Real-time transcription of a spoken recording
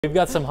We've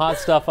got some hot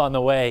stuff on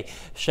the way,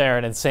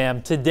 Sharon and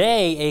Sam.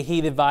 Today, a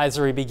heat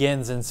advisory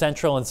begins in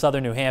central and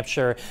southern New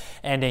Hampshire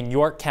and in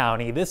York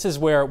County. This is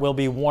where it will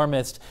be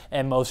warmest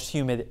and most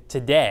humid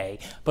today.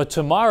 But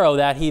tomorrow,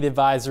 that heat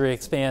advisory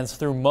expands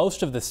through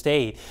most of the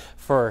state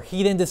for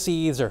heat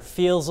indices or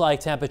feels like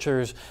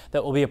temperatures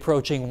that will be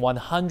approaching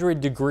 100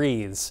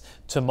 degrees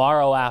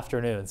tomorrow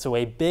afternoon. So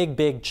a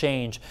big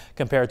change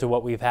compared to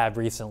what we've had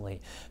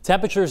recently.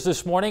 Temperatures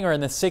this morning are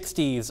in the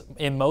 60s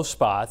in most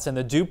spots, and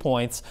the dew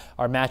points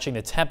are matching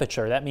the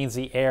temperature. That means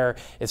the air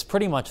is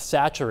pretty much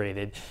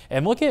saturated.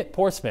 And look at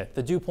Portsmouth.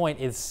 The dew point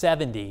is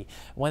 70.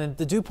 When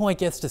the dew point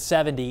gets to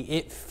 70,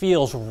 it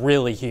feels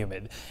really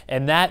humid.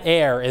 And that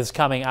air is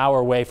coming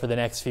our way for the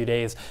next few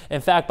days.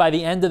 In fact, by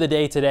the end of the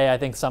day today, I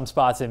think some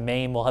spots in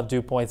Maine will have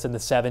dew points in the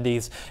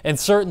 70s. And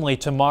certainly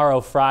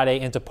tomorrow, Friday,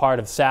 into part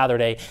of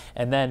Saturday.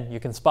 And then you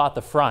can spot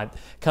the front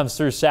comes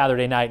through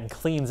Saturday night and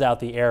cleans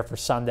out the air for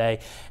Sunday.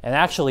 And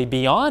actually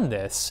beyond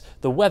this,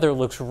 the weather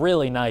looks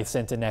really nice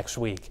into next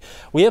week.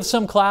 We have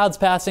some clouds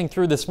passing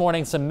through this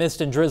morning, some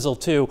mist and drizzle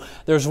too.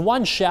 There's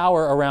one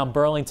shower around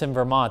Burlington,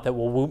 Vermont that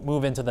will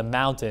move into the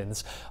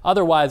mountains.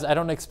 Otherwise, I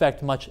don't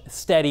expect much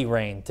steady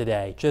rain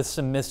today, just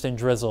some mist and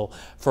drizzle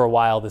for a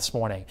while this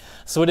morning.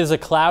 So it is a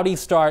cloudy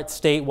start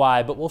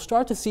statewide, but we'll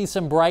start to see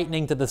some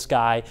brightening to the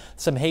sky,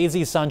 some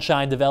hazy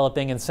sunshine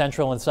developing in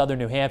central and southern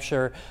New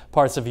Hampshire,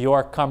 parts of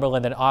York,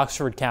 Cumberland, and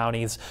Oxford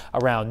counties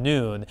around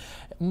noon.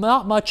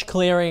 Not much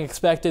clearing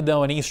expected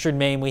though in eastern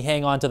Maine. We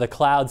hang on to the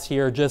clouds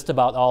here just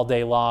about all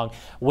day long.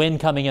 Wind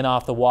coming in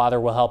off the water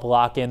will help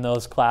lock in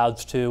those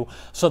clouds too.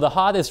 So the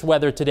hottest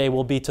weather today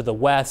will be to the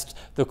west.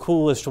 The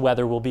coolest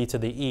weather will be to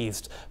the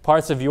east.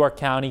 Parts of York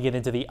County get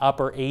into the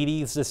upper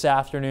 80s this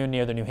afternoon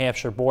near the New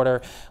Hampshire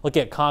border. Look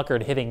at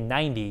Concord hitting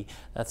 90.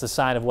 That's a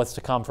sign of what's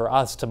to come for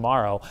us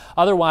tomorrow.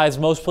 Otherwise,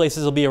 most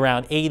places will be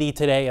around 80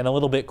 today and a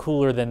little bit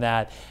cooler than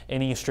that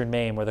in eastern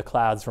Maine where the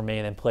clouds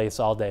remain in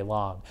place all day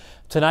long.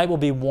 Tonight will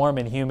be warm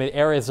and humid.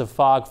 Areas of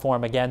fog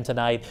form again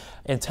tonight,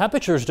 and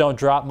temperatures don't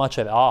drop much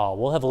at all.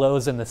 We'll have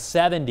lows in the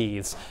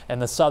 70s in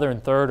the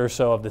southern third or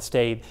so of the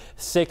state,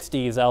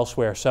 60s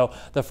elsewhere. So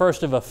the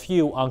first of a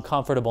few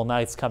uncomfortable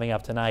nights coming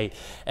up tonight.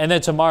 And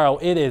then tomorrow,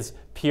 it is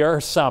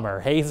pure summer,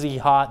 hazy,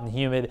 hot, and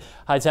humid.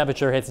 High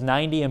temperature hits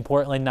 90 in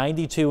Portland,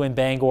 92 in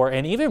Bangor,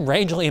 and even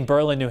Rangeley and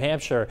Berlin, New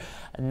Hampshire,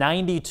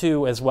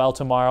 92 as well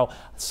tomorrow.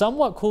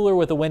 Somewhat cooler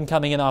with the wind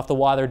coming in off the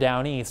water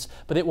down east,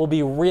 but it will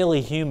be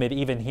really humid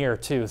even here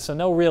too. So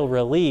no real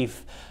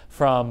relief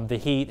from the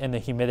heat and the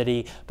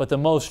humidity, but the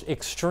most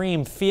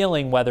extreme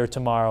feeling weather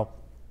tomorrow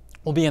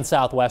will be in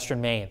southwestern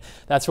Maine.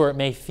 That's where it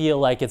may feel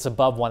like it's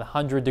above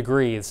 100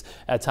 degrees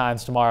at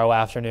times tomorrow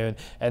afternoon,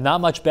 and not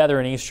much better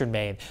in eastern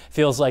Maine.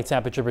 Feels like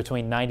temperature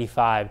between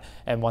 95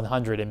 and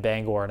 100 in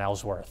Bangor and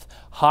Ellsworth.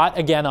 Hot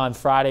again on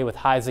Friday with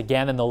highs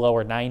again in the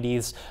lower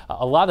 90s.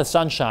 A lot of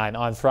sunshine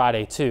on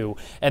Friday too.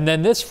 And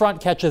then this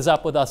front catches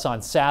up with us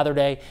on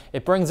Saturday.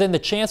 It brings in the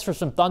chance for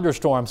some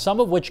thunderstorms, some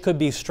of which could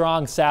be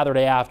strong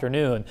Saturday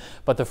afternoon.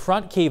 But the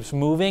front keeps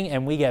moving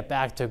and we get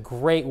back to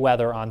great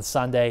weather on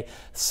Sunday.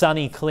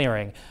 Sunny, clearing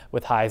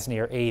with highs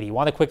near 80.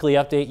 Want to quickly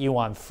update you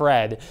on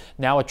Fred,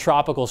 now a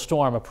tropical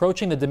storm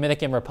approaching the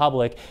Dominican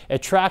Republic.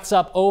 It tracks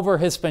up over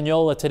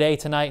Hispaniola today,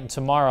 tonight, and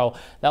tomorrow.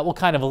 That will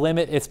kind of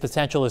limit its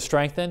potential to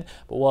strengthen,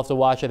 but we'll have to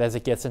watch it as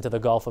it gets into the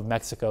Gulf of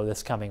Mexico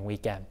this coming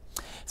weekend.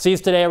 Seas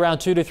today around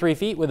 2 to 3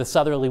 feet with a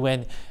southerly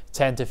wind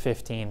 10 to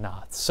 15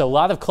 knots. So a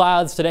lot of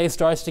clouds today.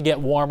 Starts to get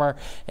warmer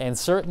and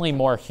certainly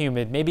more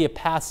humid, maybe a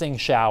passing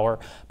shower,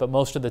 but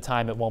most of the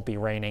time it won't be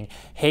raining.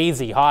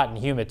 Hazy, hot, and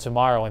humid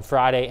tomorrow and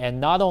Friday.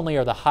 And not only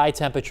are the high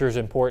temperatures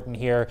important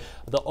here,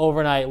 the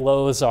overnight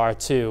lows are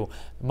too.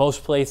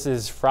 Most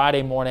places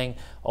Friday morning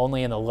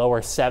only in the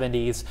lower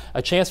 70s.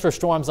 A chance for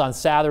storms on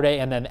Saturday,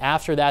 and then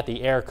after that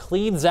the air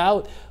cleans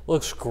out.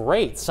 Looks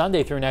great.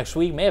 Sunday through next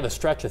week may have a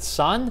stretch of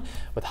sun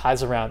with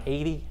highs around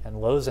 80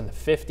 and lows in the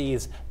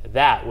 50s.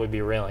 That would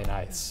be really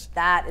nice.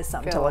 That is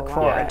something to look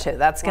forward to.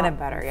 That's going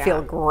to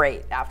feel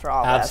great after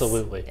all this.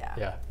 Absolutely.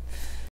 Yeah.